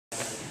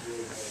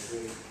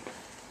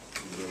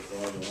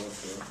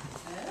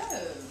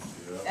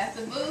That's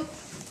the booth?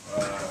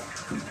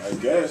 I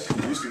guess.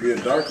 It used to be a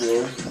dark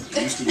room.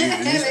 It used to be.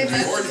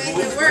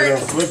 We're gonna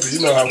flip it. You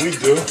know how we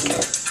do.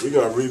 We're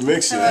gonna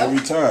remix it every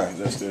time.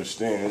 That's their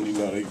stand. You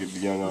know they get the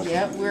young out there.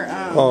 Yep, we're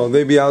Oh,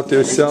 they be out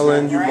there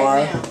selling.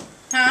 right now.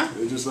 Huh?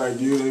 They're just like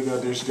you. They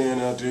got their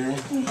stand out there.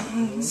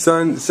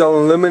 Son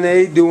selling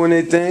lemonade, doing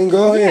their thing.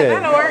 Go ahead.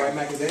 That'll work.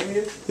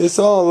 It's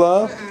all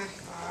love.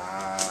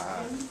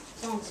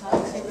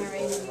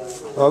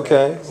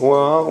 Okay.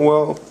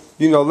 Well,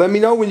 you know, let me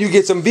know when you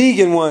get some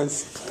vegan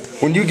ones.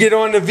 When you get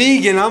on the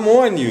vegan, I'm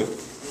on you.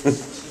 This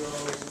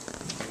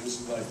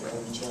is like the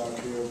only child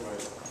care, but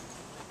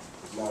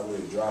it's not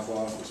really drop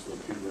off. It's for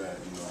people that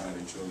have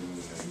their children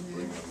and they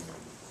bring them.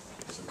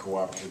 It's a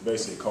co-op. It's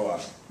basically a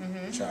co-op,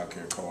 child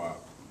care co-op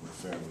with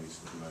families,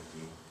 like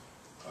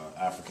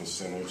the African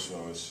Center.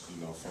 So it's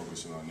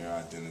focusing on their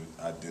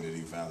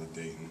identity,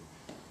 validating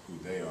who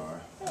they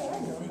are as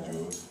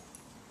individuals.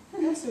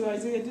 That's who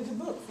Isaiah did the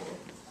book for.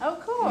 Oh,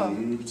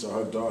 cool. So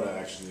her daughter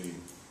actually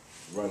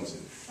runs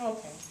it.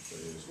 Okay. So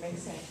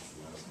Makes sense.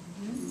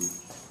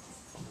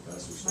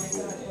 That's what My she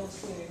son did.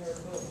 illustrated her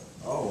book.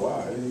 Oh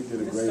wow, you did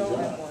a great stolen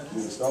job. one. You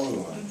did a stolen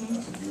one.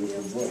 That's a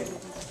beautiful book.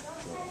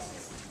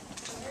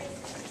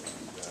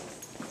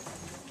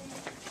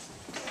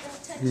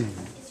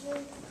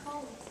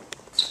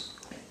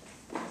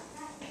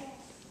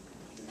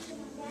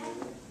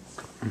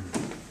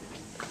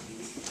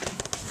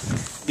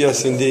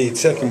 Yes, indeed.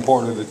 Second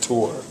part of the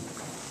tour.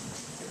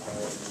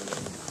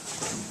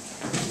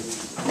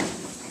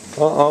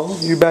 Uh-oh,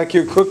 you back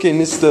here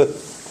cooking. It's the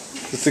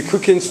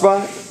cooking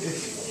spot?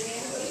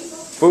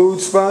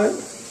 Food spot?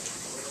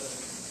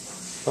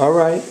 All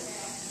right.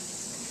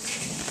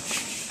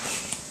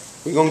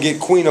 We're going to get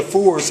Queen of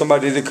Four,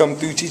 somebody to come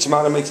through, teach them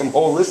how to make some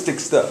holistic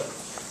stuff.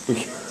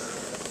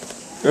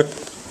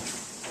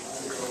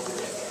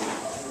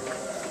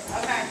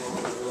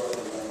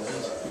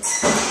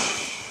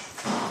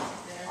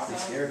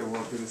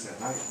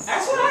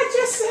 That's what I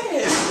just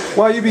said.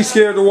 Why you be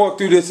scared to walk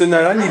through this at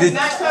night? I'm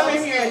not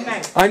coming here at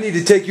night. I need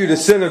to take you to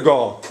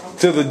Senegal,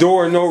 to the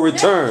door of no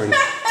return.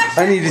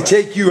 I need to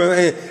take you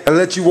and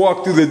let you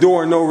walk through the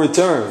door of no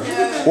return,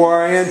 where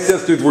our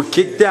ancestors were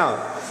kicked out.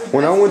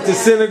 When I went to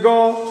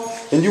Senegal,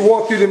 and you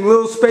walk through them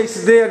little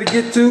spaces there to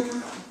get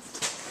to,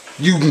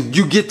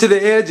 you get to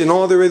the edge and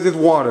all there is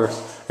water.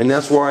 And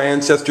that's where our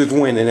ancestors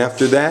went. And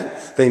after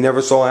that, they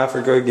never saw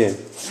Africa again.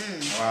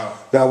 Wow.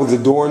 That was the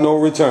door of no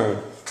return.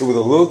 It was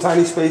a little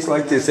tiny space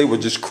like this. They were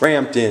just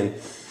cramped in.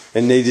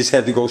 And they just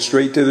had to go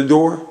straight to the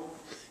door.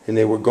 And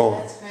they were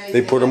gone.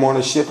 They put them on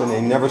a ship and they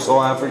never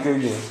saw Africa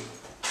again.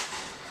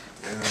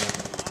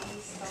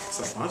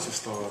 It's a bunch of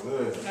stars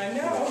there. I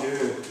know.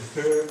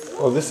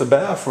 Oh, this is a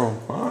bathroom.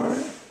 All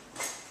right.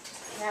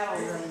 Mara,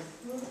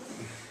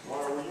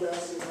 were you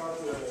asking about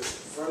the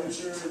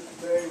furniture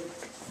thing?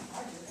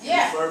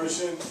 Yeah.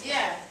 Refurbishing?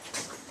 Yeah.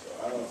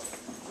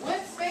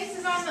 What space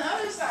is on the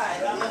other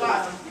side, on the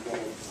bottom?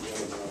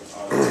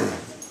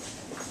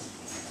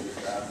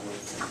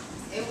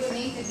 It would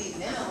need to be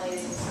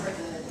ventilated for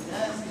the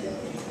dust.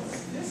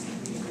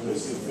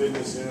 This is the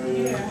fitness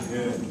area.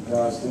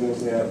 Yeah.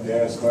 Students, they have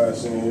dance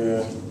class in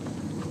here.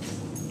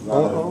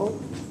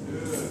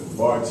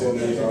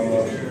 Bartenders.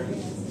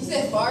 You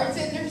said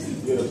bartenders?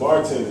 Yeah, the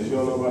bartenders. You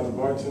don't know about the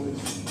bartenders?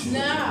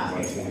 Nah.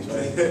 Bartenders,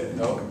 right?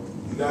 No.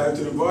 You're not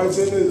into the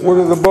bartenders? What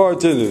are the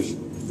bartenders?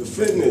 The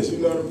fitness. You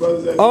know the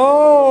brothers that...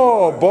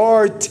 Oh,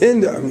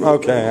 bartender.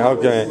 Okay.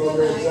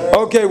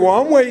 Okay, well,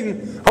 I'm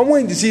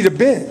waiting to see the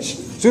bench.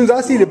 As soon as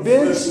I see the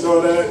bench. You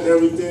know that and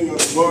everything on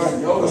the bar.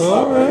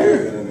 All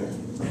right.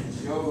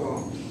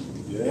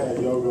 Yeah, I had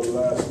yoga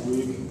last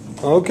week.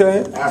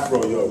 Okay.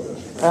 Afro yoga.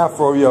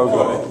 Afro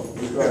yoga.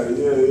 You call it, you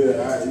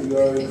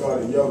know they call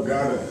it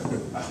Yogana.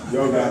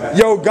 Yogana.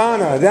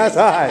 Yogana, that's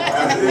hot.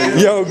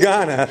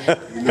 Yogana.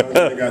 You know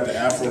they got the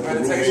Afro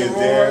Peruvian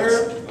dance.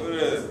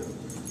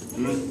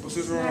 What's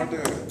this wrong right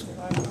there?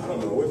 I don't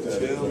know what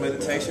that is. Chill,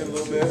 meditation a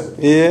little bit.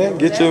 Yeah,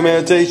 get your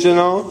meditation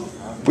on.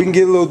 We can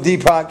get a little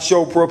Deepak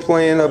Chopra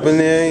playing up in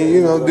there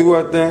and, do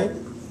our thing.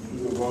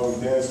 You know what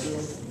we dance to?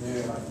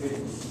 Yeah, I think.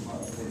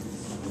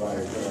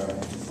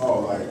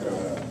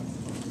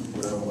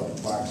 Whatever,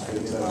 like box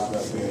fit,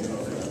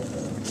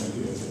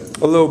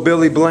 A little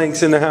Billy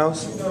Blanks in the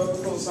house.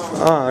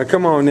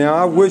 Come on now.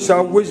 I wish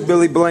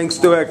Billy Blanks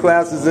still had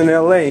classes in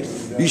L.A.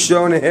 You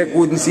sure in the heck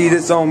wouldn't see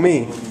this on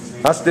me.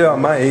 I still have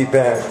my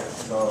 8-pack.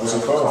 What's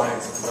it called?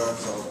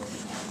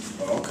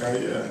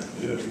 Okay, yeah,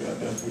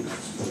 definitely.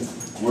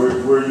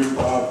 Where you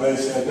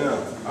based at now?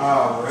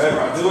 Wherever.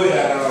 I do it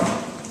at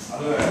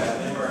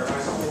Lindbergh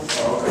High School.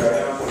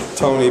 Okay.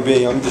 Tony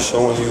B, I'm just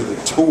showing you the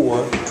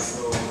tour.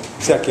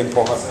 Second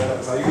part.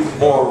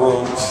 More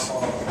rooms.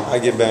 I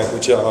get back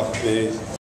with y'all. Peace.